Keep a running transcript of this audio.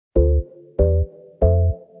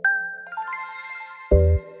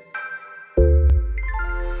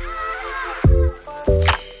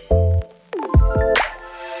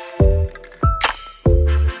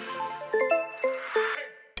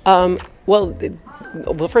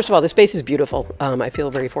Well, first of all, the space is beautiful. I feel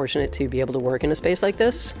very fortunate to be able to work in a space like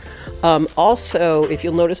this. Also, if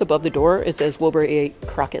you'll notice above the door, it says Wilbury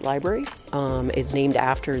Crockett Library. It's named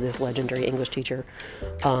after this legendary English teacher.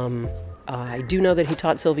 I do know that he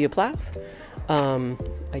taught Sylvia Plath.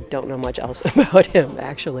 I don't know much else about him,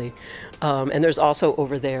 actually. And there's also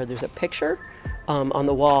over there's a picture on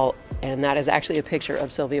the wall, and that is actually a picture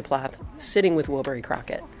of Sylvia Plath sitting with Wilbury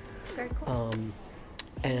Crockett. Very cool.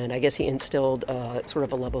 And I guess he instilled sort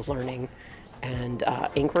of a love of learning and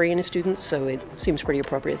inquiry in his students, so it seems pretty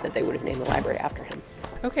appropriate that they would have named the library after him.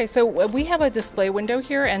 Okay, so we have a display window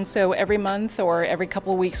here, and so every month or every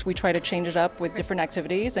couple of weeks we try to change it up with different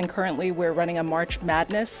activities, and currently we're running a March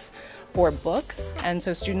Madness for books, and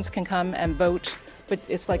so students can come and vote, but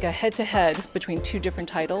it's like a head-to-head between two different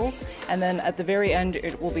titles, and then at the very end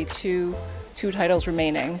it will be two titles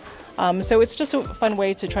remaining. So it's just a fun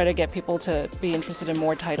way to try to get people to be interested in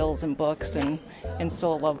more titles and books and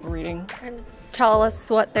still love reading. And tell us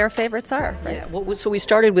what their favorites are, right? Yeah, well, so we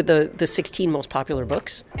started with the 16 most popular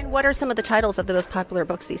books. And what are some of the titles of the most popular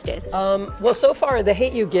books these days? Well, so far, The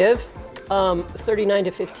Hate You Give, 39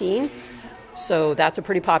 to 15. So that's a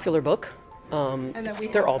pretty popular book. And then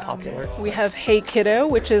they're all popular. We have Hey Kiddo,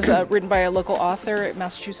 which is written by a local author,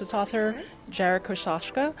 Massachusetts author, Jared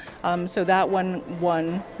Koshashka. So that one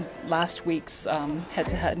won last week's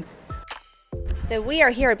head-to-head. So we are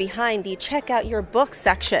here behind the Check Out Your Book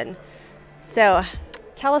section. So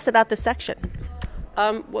tell us about this section.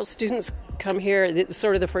 Well, students come here. It's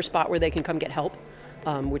sort of the first spot where they can come get help,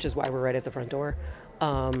 which is why we're right at the front door.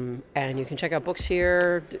 And you can check out books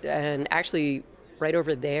here. And actually, right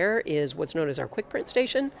over there is what's known as our quick print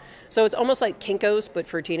station. So it's almost like Kinko's, but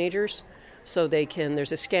for teenagers. So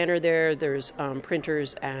there's a scanner there, there's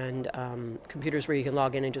printers and computers where you can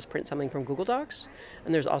log in and just print something from Google Docs.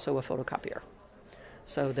 And there's also a photocopier.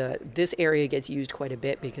 So this area gets used quite a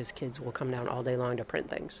bit because kids will come down all day long to print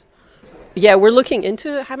things. Yeah, we're looking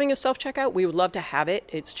into having a self-checkout. We would love to have it.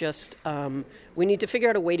 It's just we need to figure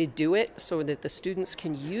out a way to do it so that the students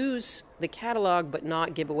can use the catalog but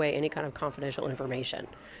not give away any kind of confidential information.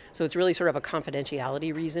 So it's really sort of a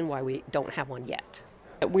confidentiality reason why we don't have one yet.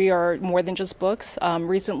 We are more than just books.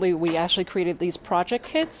 Recently, we actually created these project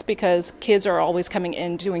kits because kids are always coming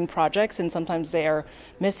in doing projects, and sometimes they are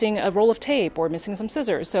missing a roll of tape or missing some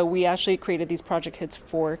scissors. So we actually created these project kits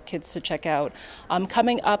for kids to check out.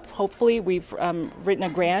 Coming up, hopefully, we've written a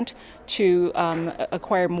grant to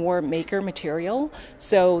acquire more maker material.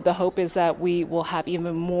 So the hope is that we will have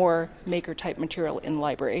even more maker-type material in the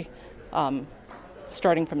library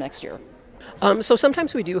starting from next year. So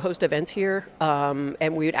sometimes we do host events here,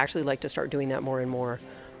 and we would actually like to start doing that more and more.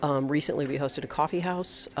 Recently we hosted a coffee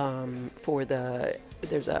house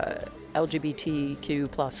there's a LGBTQ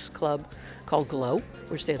plus club called GLOW,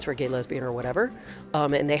 which stands for gay, lesbian, or whatever.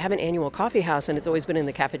 And they have an annual coffee house, and it's always been in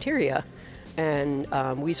the cafeteria. And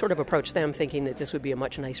we sort of approached them thinking that this would be a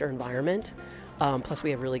much nicer environment. Plus we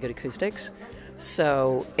have really good acoustics.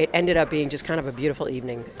 So it ended up being just kind of a beautiful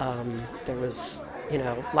evening. There was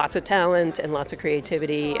lots of talent and lots of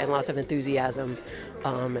creativity and lots of enthusiasm,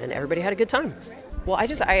 and everybody had a good time. Well,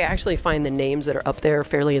 I actually find the names that are up there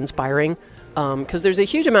fairly inspiring, because there's a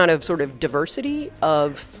huge amount of sort of diversity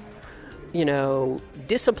of,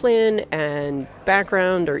 discipline and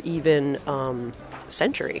background, or even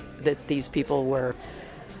century that these people were,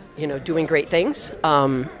 doing great things.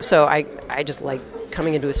 So I just like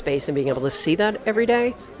coming into a space and being able to see that every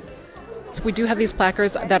day. We do have these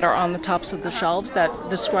placards that are on the tops of the shelves that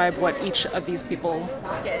describe what each of these people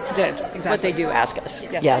did. Exactly. But they do ask us.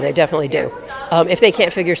 Yes. Yeah, they definitely do. If they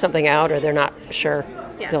can't figure something out or they're not sure,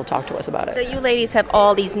 they'll talk to us about it. So you ladies have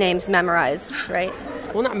all these names memorized, right?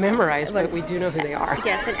 Well, not memorized, but we do know who they are.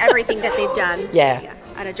 Yes, and everything that they've done. Yeah.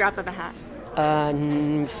 At a drop of a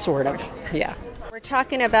hat. Sort of, yeah. We're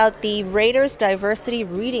talking about the Raiders Diversity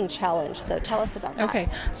Reading Challenge, so tell us about that. Okay,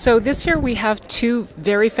 so this year we have two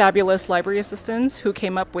very fabulous library assistants who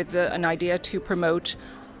came up with an idea to promote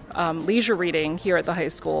leisure reading here at the high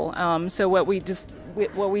school. So what we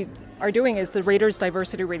are doing is the Raiders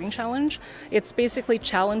Diversity Reading Challenge. It's basically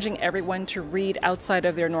challenging everyone to read outside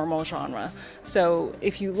of their normal genre. So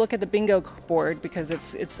if you look at the bingo board, because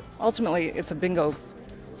it's ultimately a bingo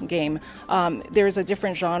game, there's a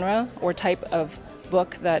different genre or type of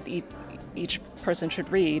book that each person should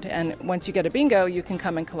read, and once you get a bingo, you can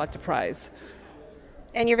come and collect a prize.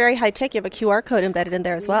 And you're very high tech. You have a QR code embedded in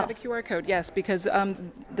there as well. We have a QR code, yes, because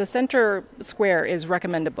the center square is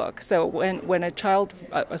recommend a book. So when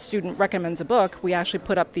a student recommends a book, we actually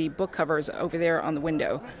put up the book covers over there on the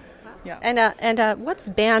window. Yeah. And what's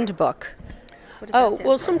banned book? What does that Oh, stand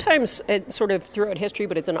well, for? sometimes it sort of throughout history,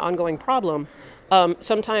 but it's an ongoing problem.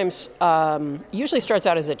 Sometimes, usually starts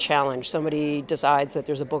out as a challenge. Somebody decides that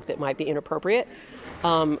there's a book that might be inappropriate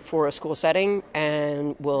for a school setting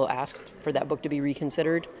and will ask for that book to be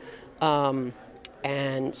reconsidered.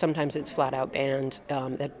 And sometimes it's flat out banned.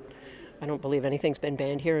 That I don't believe anything's been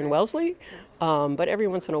banned here in Wellesley, but every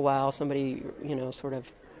once in a while somebody, sort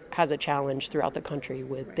of has a challenge throughout the country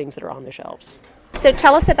with things that are on the shelves. So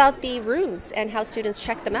tell us about the rooms and how students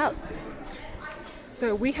check them out.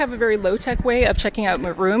 So we have a very low-tech way of checking out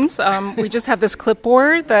rooms. We just have this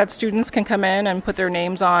clipboard that students can come in and put their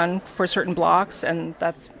names on for certain blocks, and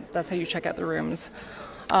that's how you check out the rooms.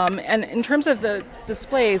 And in terms of the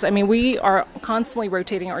displays, we are constantly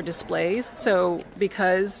rotating our displays. So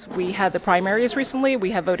because we had the primaries recently,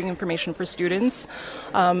 we have voting information for students.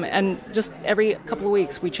 And just every couple of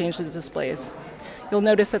weeks, we change the displays. You'll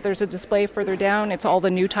notice that there's a display further down. It's all the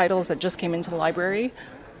new titles that just came into the library.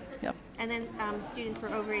 Yep. And then students who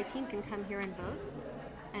are over 18 can come here and vote.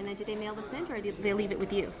 And then do they mail this in, or do they leave it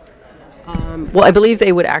with you? Well, I believe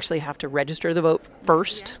they would actually have to register the vote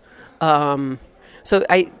first. So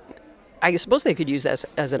I suppose they could use this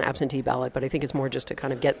as an absentee ballot, but I think it's more just to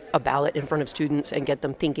kind of get a ballot in front of students and get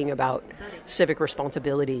them thinking about civic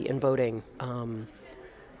responsibility in voting,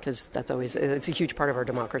 because it's a huge part of our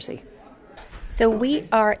democracy. So we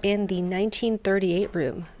are in the 1938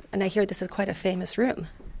 room, and I hear this is quite a famous room.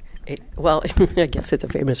 Well, I guess it's a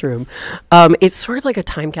famous room. It's sort of like a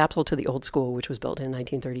time capsule to the old school, which was built in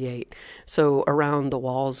 1938. So around the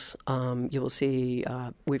walls, you will see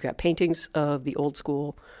we've got paintings of the old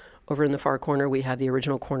school. Over in the far corner, we have the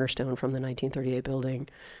original cornerstone from the 1938 building,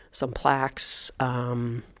 some plaques.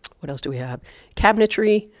 What else do we have?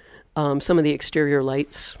 Cabinetry, some of the exterior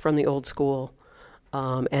lights from the old school.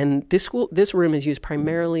 And this room is used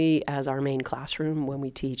primarily as our main classroom when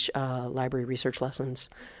we teach library research lessons,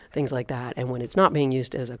 things like that. And when it's not being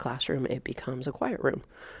used as a classroom, it becomes a quiet room.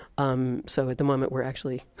 So at the moment, we're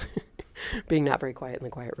actually being not very quiet in the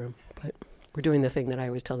quiet room, but we're doing the thing that I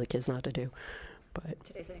always tell the kids not to do. But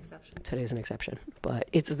Today's an exception. Today's an exception. But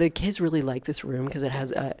the kids really like this room because it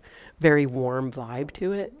has a very warm vibe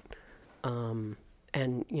to it. And,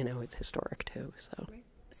 it's historic too, so.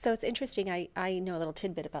 So it's interesting. I know a little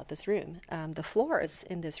tidbit about this room. The floors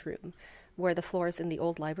in this room were the floors in the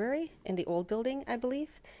old library, in the old building, I believe,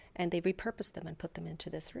 and they repurposed them and put them into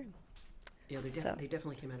this room. Yeah, they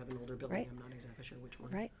definitely came out of an older building. Right. I'm not exactly sure which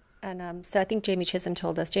one. Right. And so I think Jamie Chisholm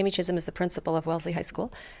told us. Jamie Chisholm is the principal of Wellesley High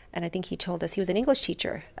School, and I think he told us he was an English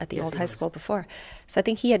teacher at the old high school before. So I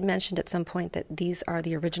think he had mentioned at some point that these are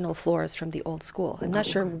the original floors from the old school. I'm not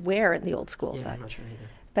sure where in the old school. Yeah, but, I'm not sure either.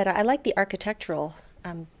 But I like the architectural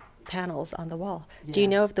panels on the wall. Yeah. Do you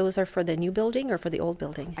know if those are for the new building or for the old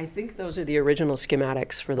building? I think those are the original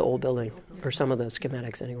schematics for the old building, or some of those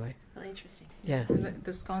schematics anyway. Well, interesting. Yeah.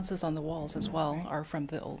 The sconces on the walls as well are from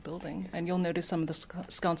the old building. And you'll notice some of the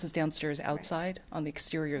sconces downstairs outside on the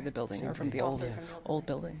exterior of the building are from the old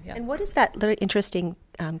building. Yeah. And what is that very interesting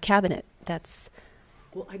cabinet that's...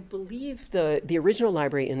 Well, I believe the original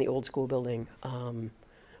library in the old school building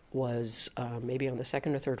was maybe on the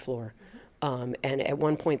second or third floor. And at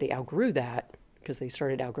one point they outgrew that because they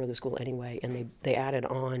started to outgrow the school anyway, and they added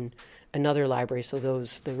on another library. So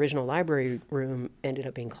the original library room ended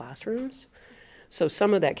up being classrooms. So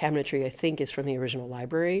some of that cabinetry, I think, is from the original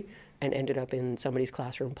library and ended up in somebody's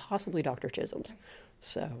classroom, possibly Dr. Chisholm's.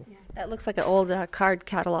 So that looks like an old card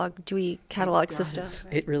catalog, Dewey catalog system.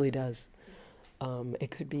 It really does.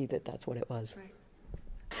 It could be that's what it was. Right.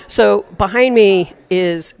 So behind me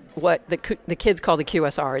is what the kids call the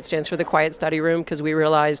QSR. It stands for the Quiet Study Room, because we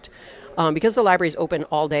realized because the library is open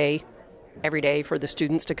all day, every day for the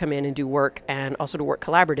students to come in and do work and also to work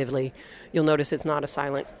collaboratively, you'll notice it's not a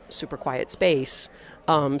silent, super quiet space.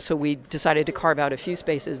 So we decided to carve out a few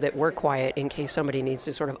spaces that were quiet in case somebody needs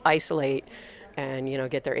to sort of isolate and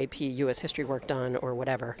get their AP U.S. history work done or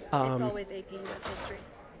whatever. It's always AP U.S. history.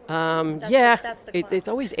 It's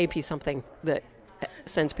always AP something that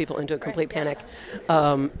sends people into a complete panic.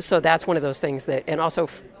 So that's one of those things that, and also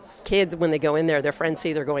kids, when they go in there, their friends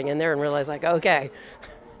see they're going in there and realize, like, okay,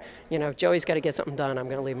 Joey's got to get something done. I'm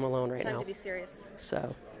going to leave him alone right now. Time to be serious.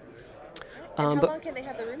 So. And how long can they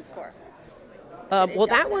have the rooms for? Well,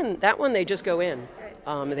 that one they just go in.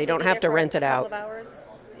 They don't have to rent it out. A couple of hours?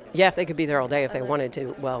 Yeah, if they could be there all day if they wanted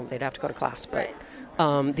to. Well, they'd have to go to class. But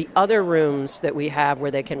the other rooms that we have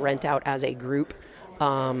where they can rent out as a group,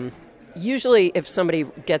 usually if somebody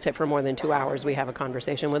gets it for more than 2 hours, we have a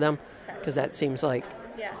conversation with them, because that seems like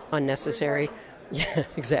unnecessary. Yeah,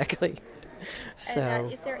 exactly. So.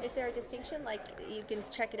 And, is there a distinction? Like you can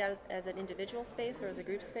check it out as an individual space or as a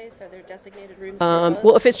group space? Are there designated rooms?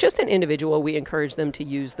 Well, if it's just an individual, we encourage them to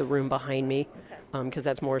use the room behind me, because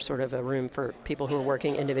that's more sort of a room for people who are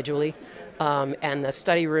working individually. And the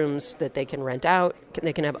study rooms that they can rent out,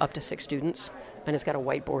 they can have up to 6 students, and it's got a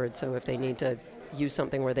whiteboard, so if they need to use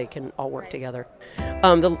something where they can all work together.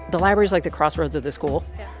 The library is like the crossroads of the school,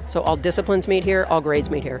 so all disciplines meet here, all grades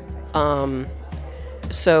meet here.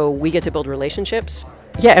 So we get to build relationships.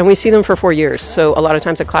 Yeah, and we see them for 4 years. So a lot of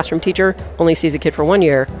times a classroom teacher only sees a kid for 1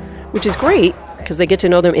 year, which is great because they get to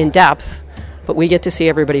know them in depth, but we get to see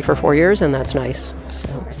everybody for 4 years, and that's nice. So.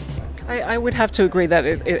 I would have to agree that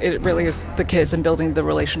it really is the kids and building the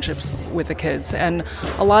relationships with the kids. And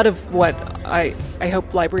a lot of what I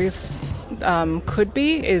hope libraries could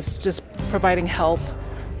be is just providing help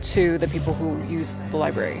to the people who use the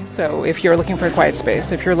library. So if you're looking for a quiet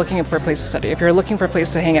space, if you're looking for a place to study, if you're looking for a place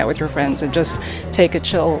to hang out with your friends and just take a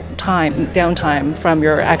chill downtime from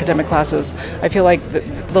your academic classes, I feel like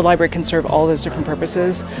the library can serve all those different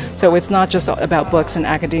purposes. So it's not just about books and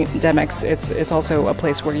academics, it's also a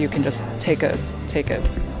place where you can just take a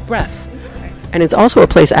breath. And it's also a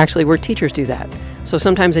place actually where teachers do that. So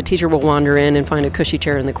sometimes a teacher will wander in and find a cushy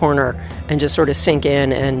chair in the corner and just sort of sink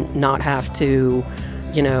in and not have to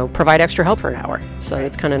provide extra help for an hour. So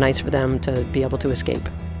it's kind of nice for them to be able to escape.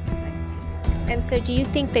 Nice. And so do you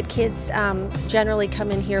think that kids generally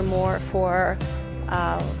come in here more for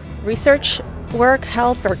research work,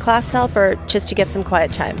 help, or class help, or just to get some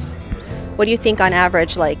quiet time? What do you think on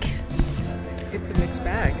average, like? It's a mixed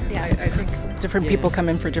bag. Yeah. I think different people come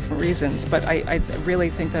in for different reasons, but I really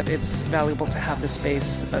think that it's valuable to have the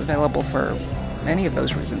space available for many of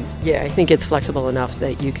those reasons. Yeah, I think it's flexible enough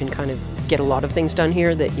that you can kind of get a lot of things done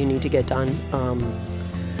here that you need to get done.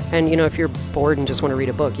 And if you're bored and just want to read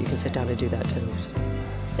a book, you can sit down and do that too.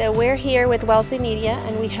 So we're here with Wellesley Media,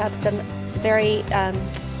 and we have some very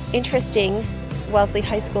interesting Wellesley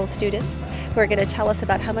High School students who are going to tell us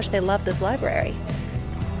about how much they love this library.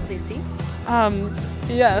 Lucy?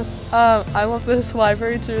 Yes, I love this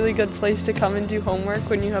library. It's a really good place to come and do homework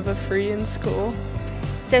when you have a free in school.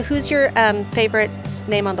 So who's your favorite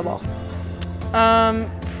name on the wall?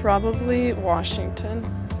 Probably Washington.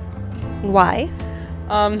 Why?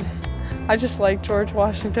 I just like George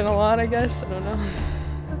Washington a lot, I guess. I don't know.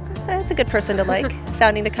 That's a good person to like,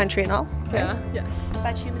 founding the country and all. Right? Yeah, yes. How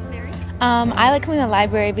about you, Miss Mary? I like coming to the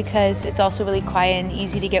library because it's also really quiet and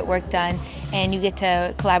easy to get work done, and you get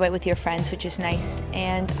to collaborate with your friends, which is nice.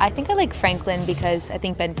 And I think I like Franklin because I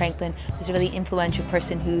think Ben Franklin was a really influential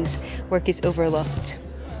person whose work is overlooked.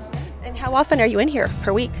 And how often are you in here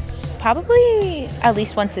per week? Probably at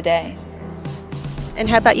least once a day. And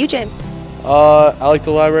how about you, James? I like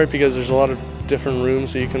the library because there's a lot of different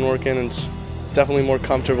rooms that you can work in, and it's definitely more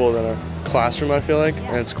comfortable than a classroom, I feel like,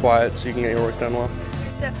 and it's quiet so you can get your work done well.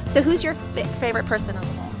 So who's your favorite person on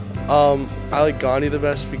the wall? I like Gandhi the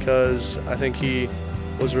best because I think he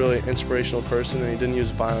was a really inspirational person, and he didn't use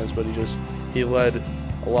violence, but he led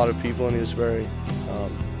a lot of people, and he was very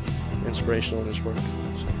inspirational in his work.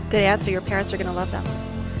 Good answer. Your parents are going to love that.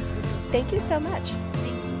 Thank you so much.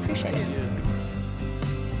 Appreciate it.